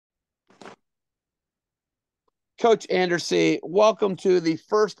Coach Andrassy, welcome to the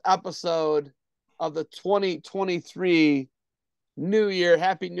first episode of the 2023 New Year.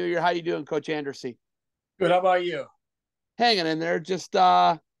 Happy New Year. How you doing, Coach Andrassy? Good. How about you? Hanging in there. Just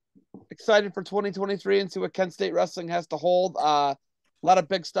excited for 2023 and see what Kent State Wrestling has to hold. A lot of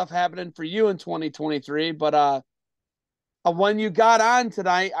big stuff happening for you in 2023. But when you got on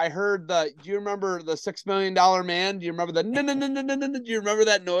tonight, I heard do you remember the $6 million man? Do you remember the no, no, no, no, no, no, no? Do you remember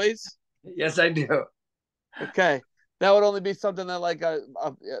that noise? Yes, I do. Okay. That would only be something that like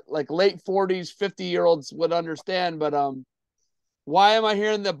late 40s, 50-year-olds would understand. But why am I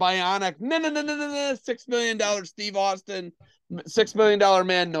hearing the bionic no no no no no no $6 million Steve Austin $6 million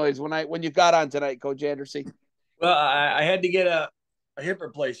man noise when you got on tonight, Coach Anderson? Well, I had to get a hip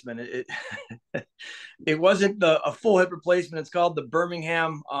replacement. It wasn't a full hip replacement. It's called the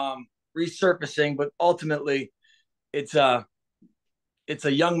Birmingham resurfacing, but ultimately it's a it's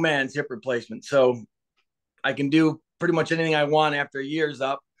a young man's hip replacement. So I can do pretty much anything I want after a year's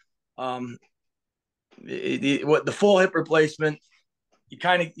up. Um, what the full hip replacement, you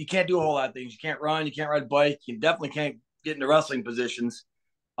can't do a whole lot of things. You can't run, you can't ride a bike, you definitely can't get into wrestling positions.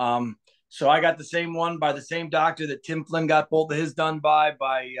 So I got the same one by the same doctor that Tim Flynn got both of his done by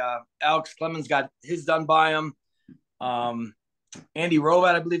Alex Clemens got his done by him. Um, Andy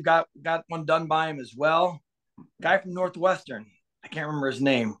Rovat, I believe, got one done by him as well. Guy from Northwestern, I can't remember his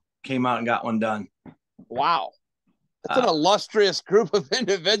name, came out and got one done. Wow. That's an Uh, illustrious group of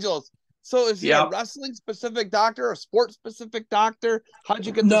individuals. So is he a yeah, wrestling specific doctor, a sports specific doctor? How'd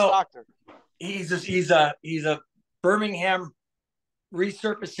you get this no, doctor? he's a Birmingham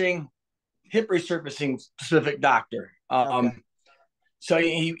resurfacing hip resurfacing specific doctor. Okay. So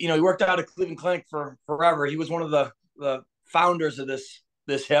he worked out at Cleveland Clinic for forever. He was one of the founders of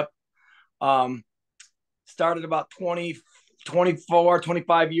this hip. Um, Started about 20, 24,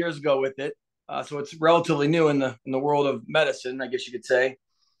 25 years ago with it. So it's relatively new in the world of medicine, I guess you could say.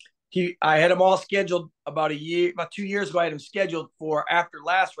 I had him all scheduled about 2 years ago. I had him scheduled for after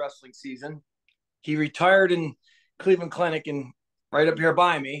last wrestling season. He retired in Cleveland Clinic and right up here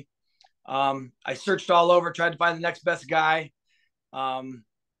by me. I searched all over, tried to find the next best guy. Um,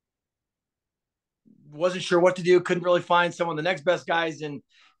 wasn't sure what to do. Couldn't really find someone. The next best guys in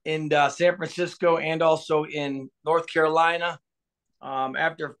San Francisco and also in North Carolina.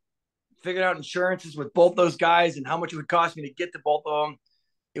 After figuring out insurances with both those guys and how much it would cost me to get to both of them,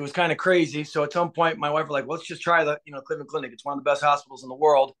 it was kind of crazy. So at some point, my wife was like, well, "Let's just try the Cleveland Clinic. It's one of the best hospitals in the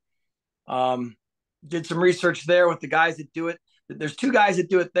world." Um, did some research there with the guys that do it. There's two guys that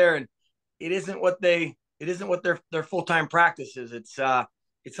do it there, and it isn't what their full time practice is. It's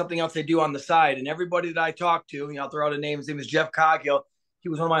something else they do on the side. And everybody that I talked to, I'll throw out a name. His name is Jeff Coghill. He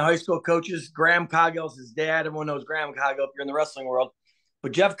was one of my high school coaches. Graham Coghill's his dad. Everyone knows Graham Coghill if you're in the wrestling world.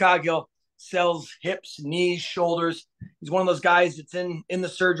 But Jeff Coghill sells hips, knees, shoulders. He's one of those guys that's in the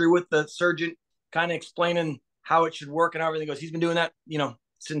surgery with the surgeon, kind of explaining how it should work and everything. He goes, he's been doing that,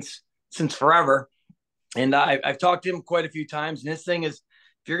 since forever. And I've talked to him quite a few times. And his thing is,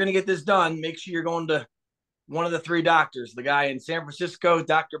 if you're going to get this done, make sure you're going to one of the three doctors, the guy in San Francisco,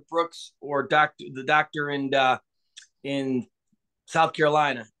 Dr. Brooks, or the doctor in South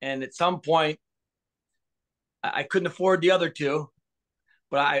Carolina. And at some point, I couldn't afford the other two,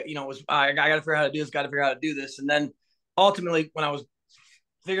 but I got to figure out how to do this, got to figure out how to do this. And then ultimately, when I was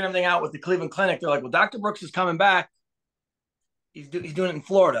figuring everything out with the Cleveland Clinic, they're like, well, Dr. Brooks is coming back. He's doing it in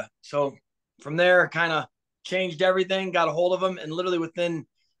Florida. So from there, kind of changed everything, got a hold of him, and literally within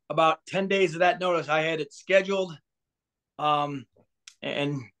about 10 days of that notice, I had it scheduled. And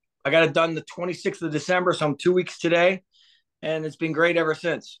I got it done the 26th of December. So I'm 2 weeks today, and it's been great ever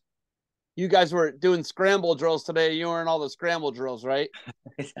since. You guys were doing scramble drills today. You were in all the scramble drills, right?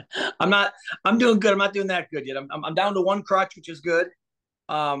 I'm not, I'm doing good. I'm not doing that good yet. I'm down to one crutch, which is good.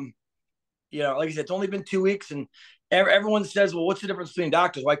 Um, like I said, it's only been 2 weeks, and everyone says, well, what's the difference between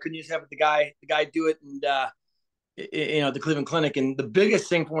doctors? Why couldn't you just have the guy do it? And, the Cleveland Clinic. And the biggest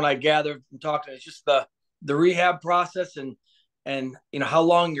thing from what I gathered from talking is just the rehab process and how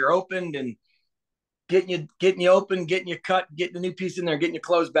long you're opened and getting you open, getting you cut, getting the new piece in there, getting your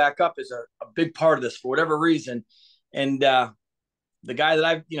clothes back up is a big part of this for whatever reason. And the guy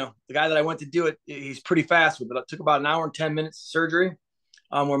that I went to do it, he's pretty fast with it. It took about an hour and 10 minutes of surgery,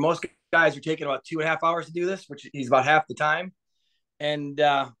 where most guys are taking about 2.5 hours to do this, which he's about half the time. And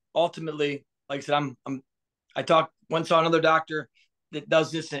ultimately, like I said, I saw another doctor that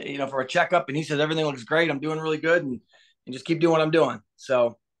does this, for a checkup, and he says everything looks great. I'm doing really good, and just keep doing what I'm doing.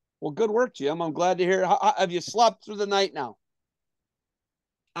 So, Well, good work, Jim. I'm glad to hear. Have you slept through the night now?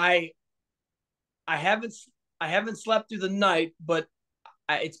 I I haven't slept through the night, but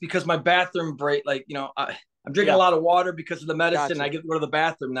it's because my bathroom break, like, I'm drinking a Yeah, lot of water because of the medicine. I gotcha. get to go to the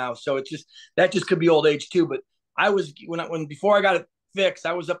bathroom now. So it's just, that just could be old age too. But before I got it fixed,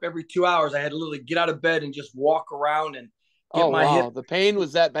 I was up every 2 hours. I had to literally get out of bed and just walk around and get Oh my hip. wow, the pain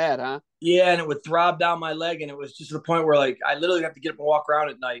was that bad, huh? Yeah. And it would throb down my leg. And it was just to the point where, like, I literally have to get up and walk around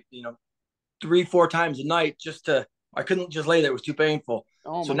at night, 3, 4 times a night I couldn't just lay there. It was too painful.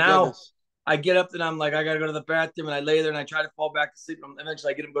 Oh So my now goodness. I get up and I'm like, I got to go to the bathroom, and I lay there and I try to fall back to sleep. And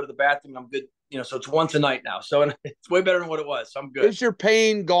eventually I get up and go to the bathroom and I'm good. So it's once a night now. So it's way better than what it was. So I'm good. Is your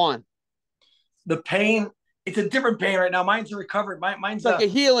pain gone? The pain, it's a different pain right now. Mine's a recovered. It's Mine's like a a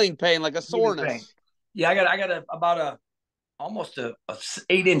healing pain, like a healing pain. soreness. Yeah, I got about almost a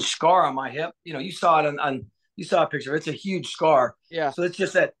 8-inch scar on my hip. You saw it on you saw a picture. It's a huge scar. Yeah. So it's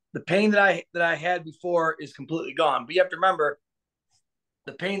just that the pain that I had before is completely gone. But you have to remember,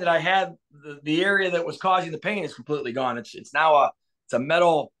 the pain that I had, the area that was causing the pain is completely gone. It's now it's a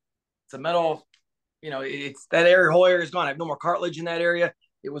metal, it's a metal, it's that area, whole area is gone. I have no more cartilage in that area.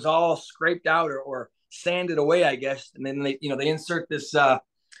 It was all scraped out or sanded away, I guess. And then they insert this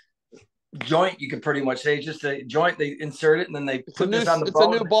joint, you could pretty much say, just a joint. They insert it and then they put this on the It's a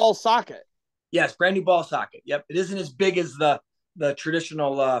new bone. ball socket. Yes, brand new ball socket. Yep, it isn't as big as the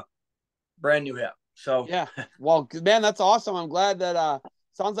traditional brand new hip. So Yeah. Well, man, that's awesome. I'm glad that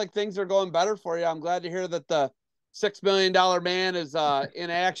sounds like things are going better for you. I'm glad to hear that the $6 million man is in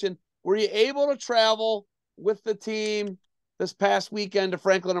action. Were you able to travel with the team this past weekend to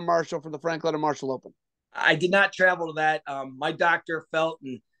Franklin and Marshall for the Franklin and Marshall Open? I did not travel to that. My doctor felt,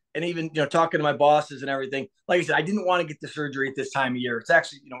 and even talking to my bosses and everything. Like I said, I didn't want to get the surgery at this time of year. It's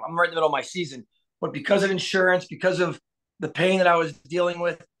actually, I'm right in the middle of my season, but because of insurance, because of the pain that I was dealing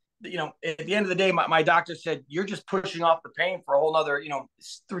with, at the end of the day, my doctor said, you're just pushing off the pain for a whole nother,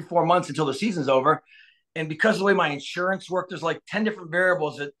 3, 4 months until the season's over. And because of the way my insurance worked, there's like 10 different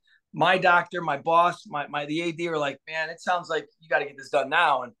variables that my doctor, my boss, the AD are like, man, it sounds like you got to get this done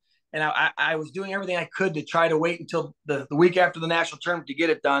now. And I was doing everything I could to try to wait until the week after the national tournament to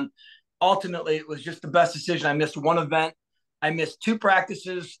get it done. Ultimately, it was just the best decision. I missed one event. I missed 2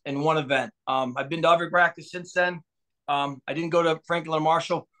 practices and 1 event. I've been to every practice since then. I didn't go to Franklin and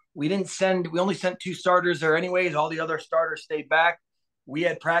Marshall. We only sent 2 starters there anyways. All the other starters stayed back. We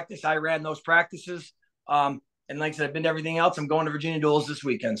had practice. I ran those practices. And like I said, I've been to everything else. I'm going to Virginia Duels this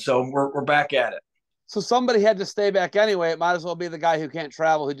weekend. So we're back at it. So somebody had to stay back anyway. It might as well be the guy who can't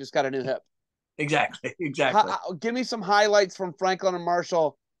travel, who just got a new hip. Exactly. Exactly. Give me some highlights from Franklin and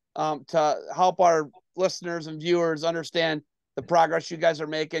Marshall to help our listeners and viewers understand the progress you guys are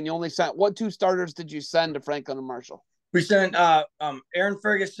making. You only sent, what 2 starters did you send to Franklin and Marshall? We sent Aaron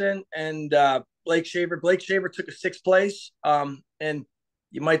Ferguson and Blake Shaver. Blake Shaver took a 6th place. And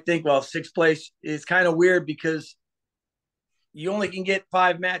you might think, well, 6th place is kind of weird because you only can get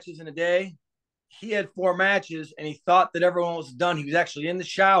 5 matches in a day. He had 4 matches and he thought that everyone was done. He was actually in the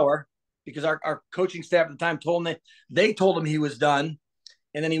shower because our coaching staff at the time told him they told him he was done.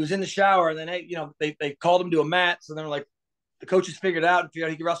 And then he was in the shower and then they called him to a mat. So then like the coaches figured out and figured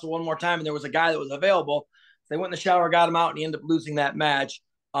out he could wrestle one more time. And there was a guy that was available. So they went in the shower, got him out, and he ended up losing that match.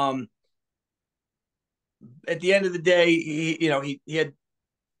 At the end of the day, he had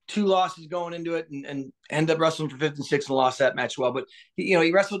 2 losses going into it and ended up wrestling for 5th and 6th and lost that match well. But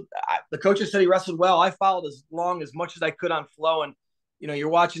he wrestled. The coaches said he wrestled well. I followed as much as I could on flow, and you're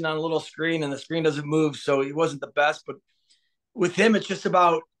watching on a little screen and the screen doesn't move, so he wasn't the best. But with him, it's just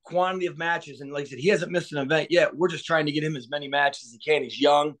about quantity of matches. And like I said, he hasn't missed an event yet. We're just trying to get him as many matches as he can. He's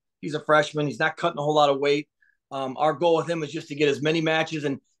young. He's a freshman. He's not cutting a whole lot of weight. Our goal with him is just to get as many matches,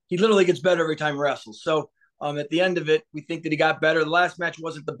 and he literally gets better every time he wrestles. So at the end of it, we think that he got better. The last match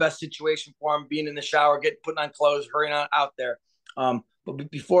wasn't the best situation for him, being in the shower, putting on clothes, hurrying out there. But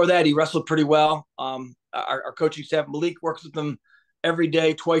before that, he wrestled pretty well. Our coaching staff, Malik, works with him every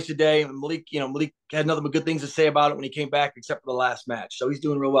day, twice a day. And Malik had nothing but good things to say about it when he came back, except for the last match. So he's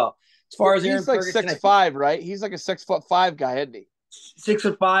doing real well. As far as Aaron he's like Ferguson, 6'5", right? He's like a 6'5" guy, isn't he?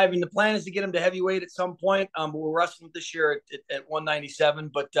 6'5", and the plan is to get him to heavyweight at some point. But we're wrestling this year at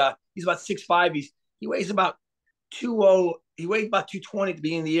 197. But he's about 6'5". He weighs about 220. He weighed about 220 at the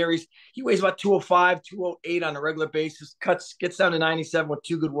beginning of the year. He weighs about 205, 208 on a regular basis. Gets down to 97 with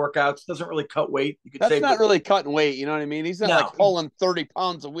 2 good workings. Doesn't really cut weight. You could That's say not really cutting weight. You know what I mean? He's not like pulling 30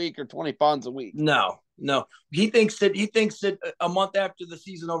 pounds a week or 20 pounds a week. No. He thinks that a month after the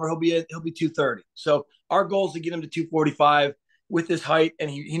season over, he'll be 230. So our goal is to get him to 245 with his height, and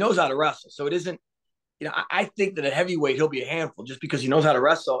he knows how to wrestle. So it isn't, I think that at heavyweight he'll be a handful just because he knows how to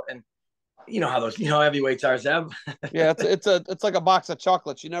wrestle. And you know how those heavyweights are, Zeb. Yeah, it's like a box of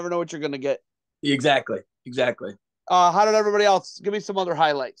chocolates. You never know what you're going to get. Exactly. How did everybody else? Give me some other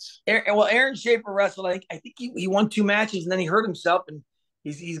highlights. Aaron Schaefer wrestled. I think he won 2 matches and then he hurt himself, and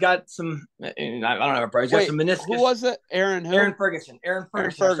he's got some. I don't know, probably he's got Wait, some who meniscus. was it? Aaron who? Aaron Ferguson. Aaron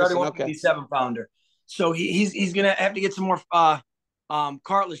Our starting Ferguson. Okay. 157 pounder. So he's gonna have to get some more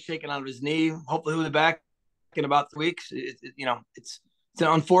cartilage taken out of his knee. Hopefully, he'll be back in about 3 weeks. It's an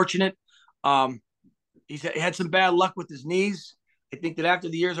unfortunate. He had some bad luck with his knees. I think that after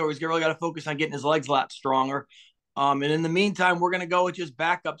the years, he's really got to focus on getting his legs a lot stronger. And in the meantime, we're going to go with just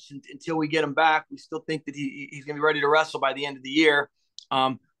backups until we get him back. We still think that he's going to be ready to wrestle by the end of the year.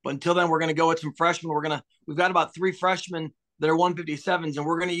 But until then, we're going to go with some freshmen. We've got about 3 freshmen that are 157s, and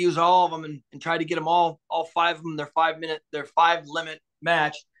we're going to use all of them and try to get them all 5 of them their 5 limit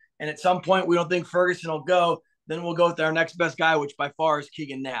match. And at some point, we don't think Ferguson will go. Then we'll go with our next best guy, which by far is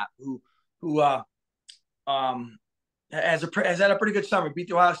Keegan Knapp, who has had a pretty good summer. Beat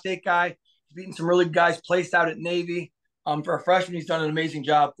the Ohio State guy. He's beaten some really good guys placed out at Navy. For a freshman, he's done an amazing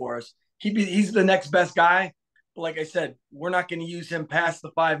job for us. He's the next best guy. But like I said, we're not going to use him past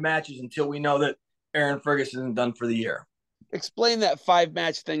the 5 matches until we know that Aaron Ferguson is done for the year. Explain that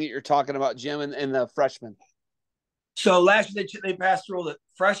 5-match thing that you're talking about, Jim, and the freshman. So last year they passed a rule that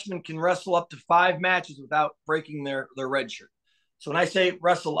freshmen can wrestle up to 5 matches without breaking their red shirt. So when I say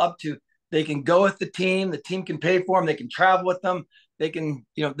wrestle up to, they can go with the team can pay for them, they can travel with them, they can,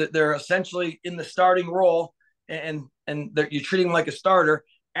 they're essentially in the starting role, and you're treating them like a starter.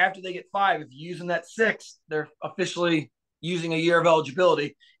 After they get 5, if you use them that 6, they're officially using a year of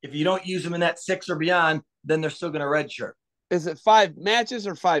eligibility. If you don't use them in that 6 or beyond, then they're still going to redshirt. Is it 5 matches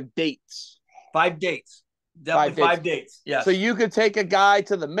or 5 dates? 5 dates. Definitely 5 dates. Yes. So you could take a guy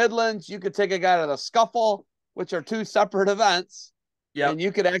to the Midlands, you could take a guy to the Scuffle, which are 2 separate events. Yeah. And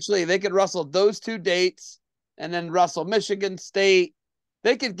they could wrestle those 2 dates and then wrestle Michigan State.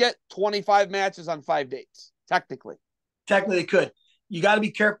 They could get 25 matches on 5 dates, technically. Technically, they could. You got to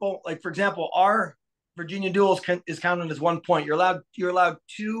be careful. Like, for example, our Virginia Duels is counted as 1 point. You're allowed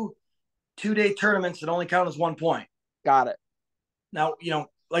 2 2-day tournaments that only count as 1 point. Got it. Now,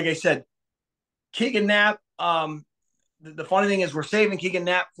 like I said, Keegan Knapp, the funny thing is we're saving Keegan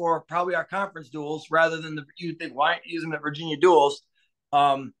Knapp for probably our conference duels rather than you think, why aren't you using him at Virginia Duels?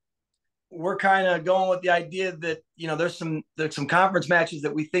 We're kind of going with the idea that, there's some conference matches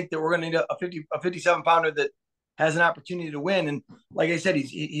that we think that we're going to need a 57 pounder that has an opportunity to win. And like I said,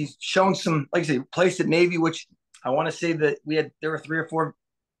 he's shown some, like I said, placed at Navy, which I want to say that there were 3 or 4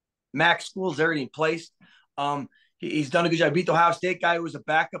 MAC schools there and he placed. He's done a good job. Beat the Ohio State guy who was a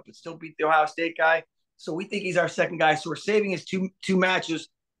backup, but still beat the Ohio State guy. So we think he's our second guy. So we're saving his two matches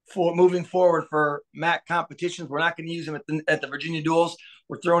for moving forward for MAC competitions. We're not going to use him at the Virginia Duels.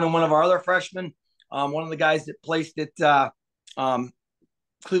 We're throwing in one of our other freshmen, one of the guys that placed at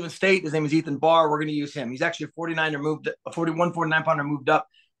Cleveland State. His name is Ethan Barr. We're going to use him. He's actually a 49 pounder moved up.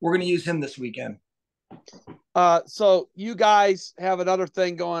 We're going to use him this weekend. So you guys have another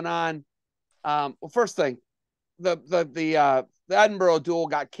thing going on. Well, first thing, the Edinburgh duel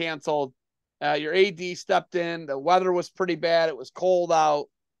got canceled. Your AD stepped in. The weather was pretty bad. It was cold out.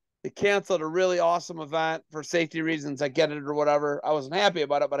 They canceled a really awesome event for safety reasons. I get it or whatever. I wasn't happy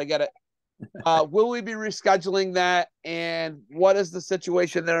about it, but I get it. Will we be rescheduling that? And what is the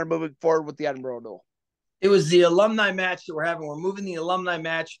situation there moving forward with the Edinburgh duel? It was the alumni match that we're having. We're moving the alumni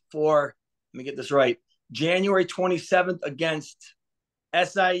match for, let me get this right, January 27th against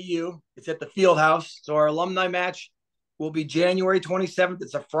SIU. It's at the Field House. So our alumni match will be January 27th.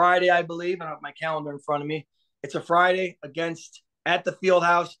 It's a Friday, I believe. I don't have my calendar in front of me. It's a Friday at the Field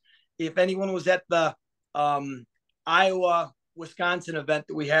House. If anyone was at the Iowa, Wisconsin event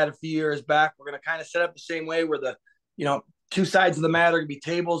that we had a few years back, we're going to kind of set up the same way where the, 2 sides of the mat are going to be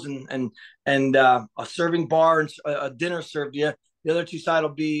tables and a serving bar and a dinner served to you. The other 2 sides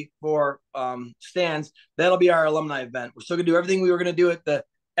will be for stands. That'll be our alumni event. We're still going to do everything we were going to do at the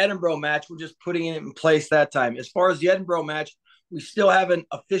Edinburgh match. We're just putting it in place that time. As far as the Edinburgh match, we still haven't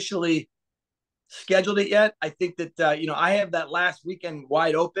officially scheduled it yet. I think that, I have that last weekend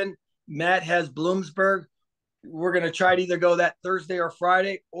wide open. Matt has Bloomsburg. We're going to try to either go that Thursday or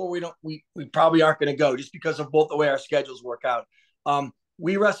Friday, or we probably aren't going to go just because of both the way our schedules work out.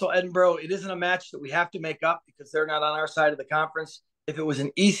 We wrestle Edinburgh. It isn't a match that we have to make up because they're not on our side of the conference. If it was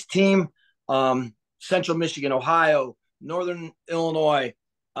an East team, Central Michigan, Ohio, Northern Illinois,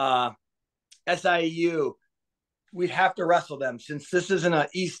 SIU, we'd have to wrestle them. Since this isn't an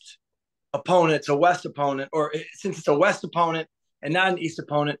East opponent, it's a West opponent, or since it's a West opponent and not an East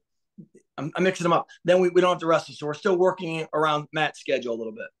opponent, I'm mixing them up. Then we don't have to wrestle. So we're still working around Matt's schedule a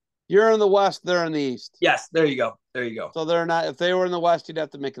little bit. You're in the West, they're in the East. Yes, there you go. So they're not, if they were in the West, you'd have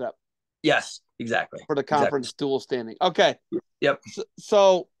to make it up. Yes, exactly. for the Exactly. conference dual standing. Okay. Yep.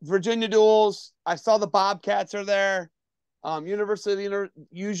 So Virginia duels, I saw the Bobcats are there. Usually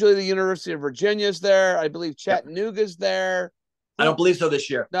the University of Virginia is there. I believe Yep. Chattanooga's there. I don't believe so this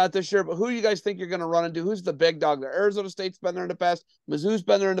year. Not this year, but who do you guys think you're going to run into? Who's the big dog there? Arizona State's been there in the past. Mizzou's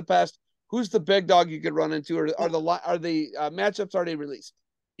been there in the past. Who's the big dog you could run into? Or are the matchups already released?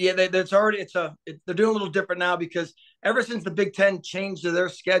 Yeah, they're doing a little different now because ever since the Big Ten changed their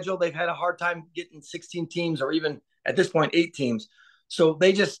schedule, they've had a hard time getting 16 teams or even at this point 8 teams. So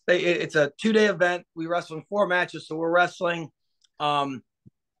it's a 2-day event. We wrestle in 4 matches. So we're wrestling Campbell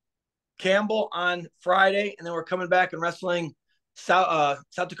on Friday, and then we're coming back and wrestling South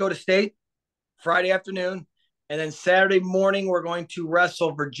Dakota State Friday afternoon, and then Saturday morning we're going to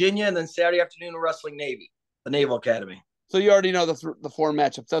wrestle Virginia, and then Saturday afternoon we're wrestling Navy, the Naval Academy. So you already know the 4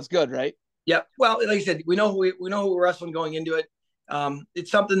 matchups. That's good, right? Yep. Well, like I said, we know who we're wrestling going into it.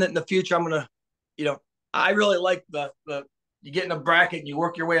 It's something that in the future I'm gonna, I really like the you get in a bracket and you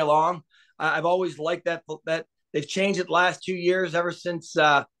work your way along. I've always liked that they've changed it the last 2 years ever since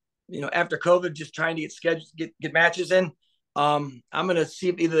after COVID, just trying to get schedules, get matches in. I'm gonna see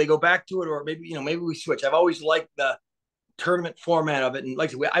if either they go back to it or maybe we switch. I've always liked the tournament format of it, and like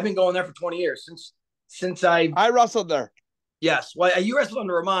I said, I've been going there for 20 years since I wrestled there. Yes. Well, you wrestled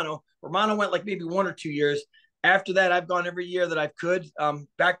under Romano. Romano went like maybe 1 or 2 years. After that, I've gone every year that I could.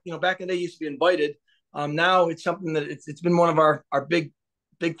 Back in the day, used to be invited. Now it's something that it's been one of our big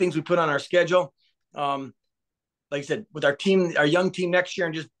things we put on our schedule. Like I said, with our team, our young team next year,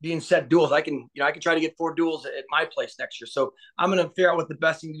 and just being set duels, I can try to get 4 duels at my place next year. So I'm going to figure out what the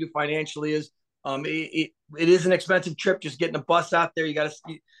best thing to do financially is. It is an expensive trip. Just getting a bus out there, you got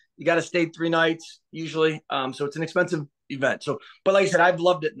to stay 3 nights usually. So it's an expensive event. So, but like I said, I've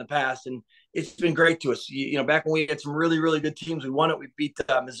loved it in the past, and it's been great to us. Back when we had some really, really good teams, we won it. We beat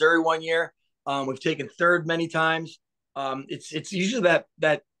Missouri 1 year. We've taken 3rd many times. It's usually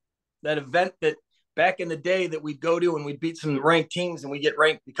that event that back in the day that we'd go to and we'd beat some ranked teams and we get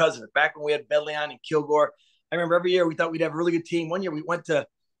ranked because of it. Back when we had Bedlion and Kilgore, I remember every year we thought we'd have a really good team. One year we went to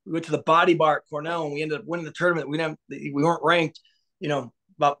the Body Bar at Cornell and we ended up winning the tournament. We weren't ranked.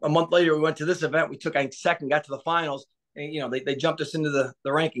 About a month later, we went to this event. We took, I think, 2nd, got to the finals, and they jumped us into the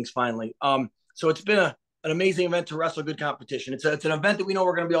rankings finally. So it's been an amazing event to wrestle good competition. It's an event that we know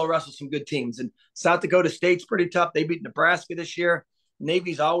we're going to be able to wrestle some good teams. And South Dakota State's pretty tough. They beat Nebraska this year.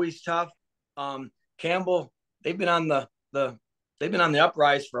 Navy's always tough. Campbell, they've been on the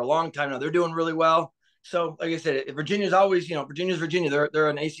uprise for a long time now. They're doing really well. So, like I said, Virginia's always, Virginia's Virginia. They're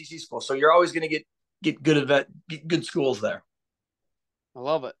an ACC school, so you're always going to get good schools there. I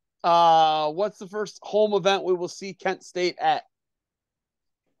love it. What's the first home event we will see Kent State at?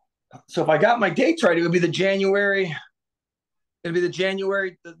 So if I got my dates right, it would be the January. It'd be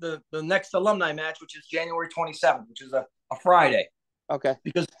the next alumni match, which is January 27th, which is a Friday. Okay.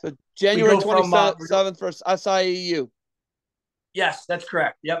 Because so January 27th for SIEU. Yes, that's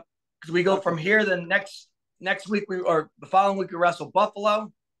correct. Yep. Because we go from here, then next week the following week we wrestle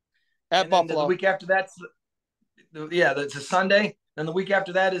Buffalo. At Buffalo. The week after that's it's a Sunday. Then the week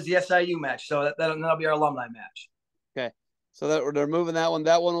after that is the SIU match. So that'll be our alumni match. Okay. So they're moving that one.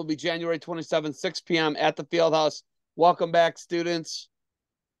 That one will be January 27th, 6 p.m. at the Fieldhouse. Welcome back, students.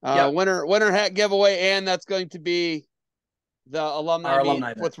 Winner hat giveaway, and that's going to be the alumni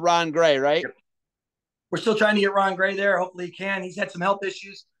meet with Ron Gray, right? Yep. We're still trying to get Ron Gray there. Hopefully he can. He's had some health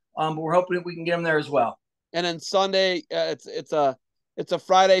issues, but we're hoping that we can get him there as well. And then Sunday, it's a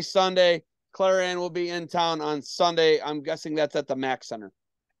Friday, Sunday. Clarion will be in town on Sunday. I'm guessing that's at the Mac Center.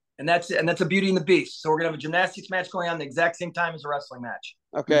 And that's a Beauty and the Beast. So we're going to have a gymnastics match going on the exact same time as a wrestling match.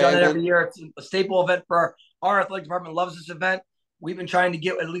 Okay. We've done it every year. It's a staple event for our athletic department. Loves this event. We've been trying to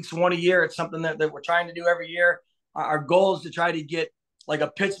get at least one a year. It's something that we're trying to do every year. Our goal is to try to get like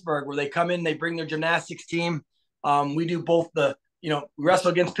a Pittsburgh where they come in, they bring their gymnastics team. We do both we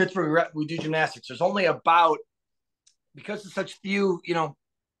wrestle against Pittsburgh. We do gymnastics. There's only because there's such few,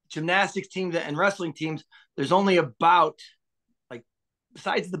 gymnastics teams and wrestling teams, there's only about,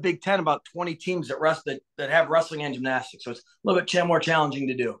 besides the Big Ten, about 20 teams that have wrestling and gymnastics. So it's a little bit more challenging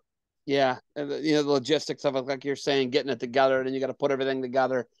to do. Yeah. And the logistics of it, like you're saying, getting it together, and then you got to put everything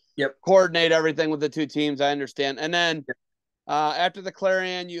together. Yep. Coordinate everything with the 2 teams. I understand. And then after the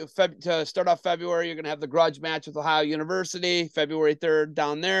Clarion, to start off February, you're going to have the grudge match with Ohio University, February 3rd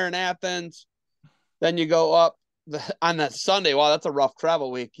down there in Athens. Then you go up on that Sunday. Wow, that's a rough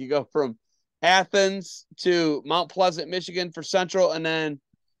travel week. You go from Athens to Mount Pleasant, Michigan for Central, and then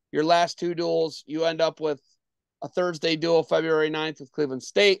your last 2 duels, you end up with a Thursday duel February 9th with Cleveland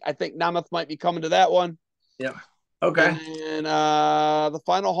State. I think Namath might be coming to that one. Yeah. Okay. And then the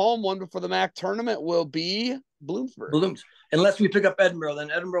final home one before the MAC tournament will be Bloomsburg. Blooms. Unless we pick up Edinburgh,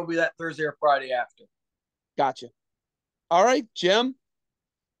 then Edinburgh will be that Thursday or Friday after. Gotcha. All right, Jim.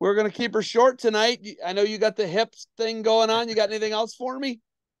 We're gonna keep her short tonight. I know you got the hips thing going on. You got anything else for me?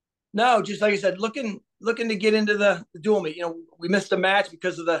 No, just like I said, looking to get into the dual meet. We missed a match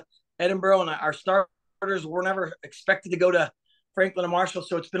because of the Edinburgh, and our starters were never expected to go to Franklin and Marshall,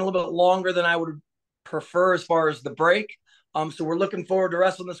 so it's been a little bit longer than I would prefer as far as the break. So we're looking forward to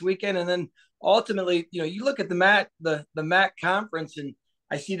wrestling this weekend, and then ultimately, you look at the MAC conference, and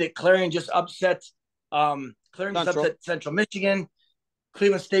I see that Clarion just Central. upset Central Michigan.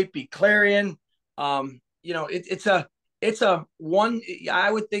 Cleveland State beat Clarion. It's a one.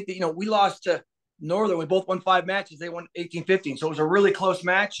 I would think that we lost to Northern. We both won 5 matches. They won 18-15. So it was a really close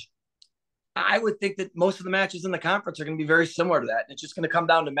match. I would think that most of the matches in the conference are going to be very similar to that. And it's just going to come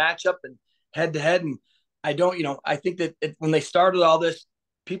down to matchup and head to head. And I think that when they started all this,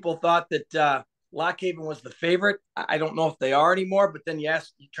 people thought that Lock Haven was the favorite. I don't know if they are anymore, but then you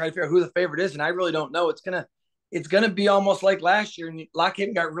try to figure out who the favorite is. And I really don't know. It's gonna be almost like last year. And Lock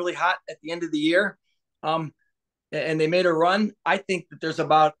Haven got really hot at the end of the year. And they made a run. I think that there's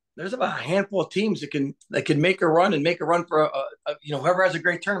about a handful of teams that can make a run for whoever has a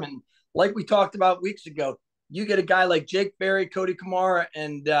great tournament. Like we talked about weeks ago, you get a guy like Jake Berry, Cody Kamara,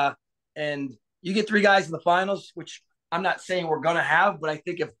 and you get 3 guys in the finals, which I'm not saying we're gonna have, but I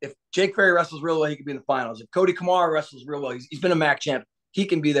think if Jake Berry wrestles real well, he could be in the finals. If Cody Kamara wrestles real well, he's been a MAC champ, he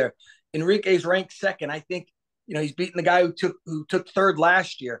can be there. Enrique's ranked second. I think he's beating the guy who took third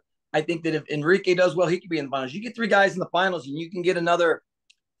last year. I think that if Enrique does well, he could be in the finals. You get 3 guys in the finals, and you can get another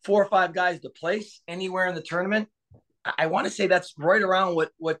 4 or 5 guys to place anywhere in the tournament. I want to say that's right around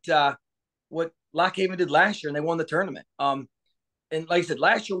what Lock Haven did last year, and they won the tournament. And like I said,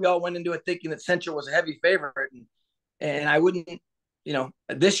 last year we all went into it thinking that Central was a heavy favorite, and I wouldn't.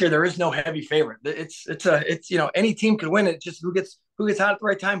 This year there is no heavy favorite. It's any team could win it. It's just who gets hot at the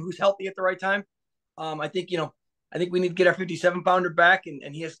right time, who's healthy at the right time. I think we need to get our 57-pounder back,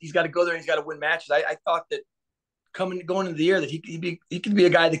 and he's got to go there and he's got to win matches. I thought that going into the year that he could be a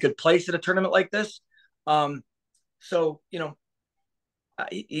guy that could place at a tournament like this. So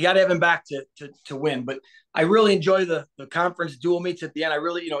you got to have him back to win. But I really enjoy the conference dual meets at the end. I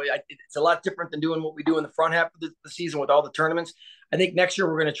really, it's a lot different than doing what we do in the front half of the season with all the tournaments. I think next year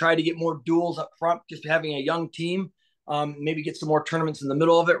we're going to try to get more duels up front, just having a young team. Maybe get some more tournaments in the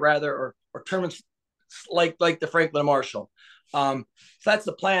middle of it, rather, or tournaments like the Franklin Marshall. So that's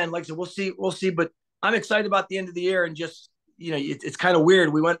the plan. Like I said, we'll see. But I'm excited about the end of the year, and just it's kind of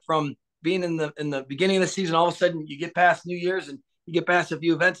weird. We went from being in the beginning of the season, all of a sudden you get past New Year's and you get past a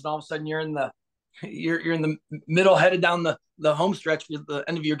few events, and all of a sudden you're in the middle, headed down the home stretch for the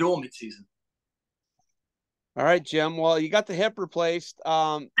end of your dual meet season. All right, Jim. Well, you got the hip replaced.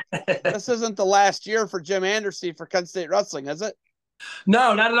 This isn't the last year for Jim Andrassy for Kent State Wrestling, is it?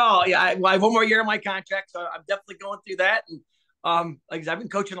 No, not at all. Yeah, I have one more year in my contract, so I'm definitely going through that. And like I said, I've been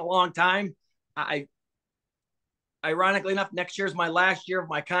coaching a long time. Ironically enough, next year is my last year of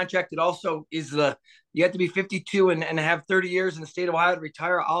my contract. It also is you have to be 52 and have 30 years in the state of Ohio to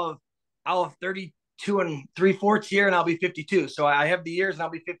retire. I'll have 32 and 3/4 here, and I'll be 52. So I have the years, and I'll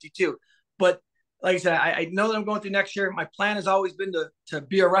be 52. But like I said, I know that I'm going through next year. My plan has always been to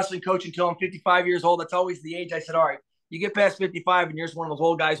be a wrestling coach until I'm 55 years old. That's always the age I said, all right, you get past 55 and you're just one of those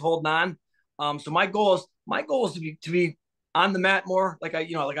old guys holding on. So my goal is to be on the mat more, like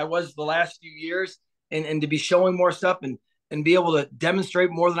I was the last few years, and to be showing more stuff and be able to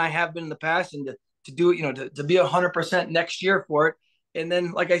demonstrate more than I have been in the past, and to do it, to be 100% next year for it. And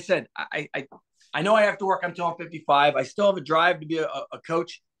then, like I said, I know I have to work until I'm 55. I still have a drive to be a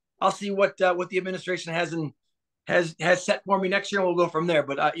coach. I'll see what the administration has set for me next year, and we'll go from there.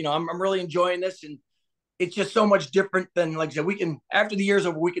 But I'm really enjoying this, and it's just so much different than, like I said, we can, after the year's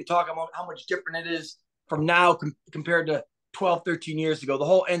over, we can talk about how much different it is from now compared to 12, 13 years ago. The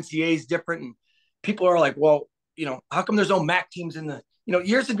whole NCAA is different, and people are like, well, how come there's no MAC teams in the,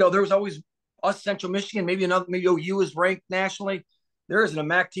 years ago, there was always us, Central Michigan, maybe OU is ranked nationally. There isn't a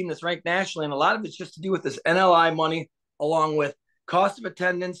MAC team that's ranked nationally. And a lot of it's just to do with this NLI money, along with cost of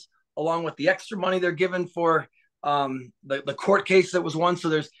attendance, along with the extra money they're given for the court case that was won. So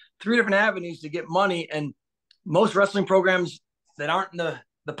there's 3 different avenues to get money. And most wrestling programs that aren't in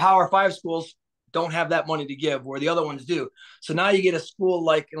the Power 5 schools don't have that money to give, where the other ones do. So now you get a school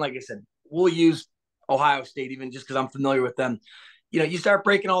like I said, we'll use Ohio State, even just because I'm familiar with them. You start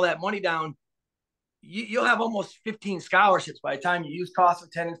breaking all that money down, you'll have almost 15 scholarships by the time you use cost of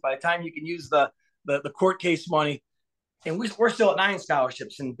attendance, by the time you can use the court case money. and we're still at 9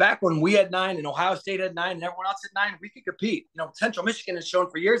 scholarships. And back when we had 9 and Ohio State had 9 and everyone else had 9, we could compete. Central Michigan has shown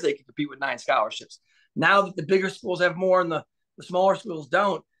for years they can compete with 9 scholarships. Now that the bigger schools have more and the smaller schools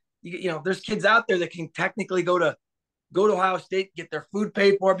don't, there's kids out there that can technically go to Ohio State, get their food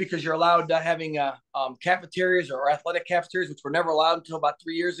paid for because you're allowed to having cafeterias or athletic cafeterias, which were never allowed until about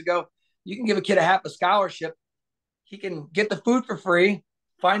 3 years ago. You can give a kid a half a scholarship. He can get the food for free,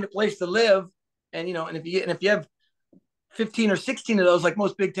 find a place to live, and if you have 15 or 16 of those, like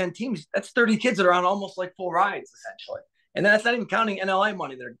most Big Ten teams, that's 30 kids that are on almost like full rides, essentially. And that's not even counting NLA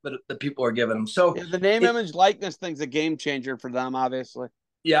money that people are giving them. So the name, image, likeness thing's a game changer for them, obviously.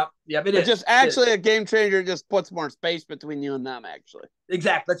 Yeah, it is. Just actually a game changer. Just puts more space between you and them, actually.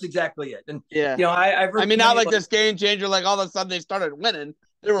 Exactly. That's exactly it. And, I mean, not like this game changer, like all of a sudden they started winning.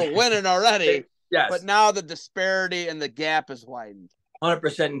 They were winning already. Yes. But now the disparity and the gap is widened.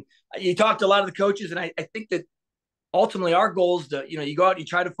 100%. You talked to a lot of the coaches, and I think that ultimately our goal is to, you go out and you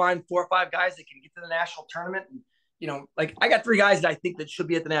try to find 4 or 5 guys that can get to the national tournament. And, like I got 3 guys that I think that should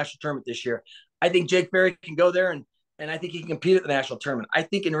be at the national tournament this year. I think Jake Berry can go there, and I think he can compete at the national tournament. I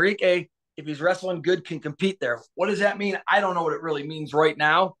think Enrique, if he's wrestling good, can compete there. What does that mean? I don't know what it really means right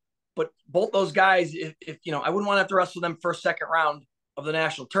now. But both those guys, if I wouldn't want to have to wrestle them first, second round of the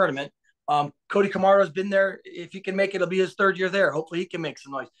national tournament. Cody Camaro's been there. If he can make it, it'll be his 3rd year there. Hopefully he can make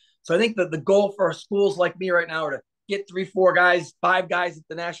some noise. So I think that the goal for schools like me right now are to get 3, 4 guys, 5 guys at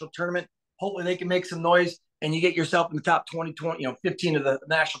the national tournament. Hopefully they can make some noise, and you get yourself in the top 20, 15 of the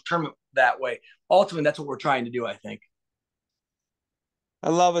national tournament that way. Ultimately, that's what we're trying to do, I think. I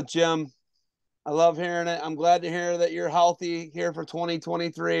love it, Jim. I love hearing it. I'm glad to hear that you're healthy here for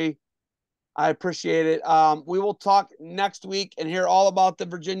 2023. I appreciate it. We will talk next week and hear all about the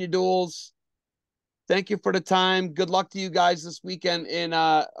Virginia duels. Thank you for the time. Good luck to you guys this weekend in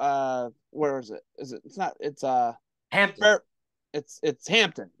where is it? It's Hampton. It's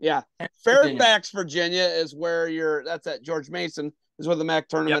Hampton. Yeah. Hampton, Fairfax, Virginia is where that's at George Mason is where the MAC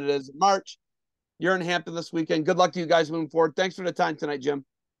tournament is in March. You're in Hampton this weekend. Good luck to you guys moving forward. Thanks for the time tonight, Jim.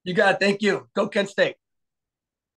 You got it. Thank you. Go Kent State.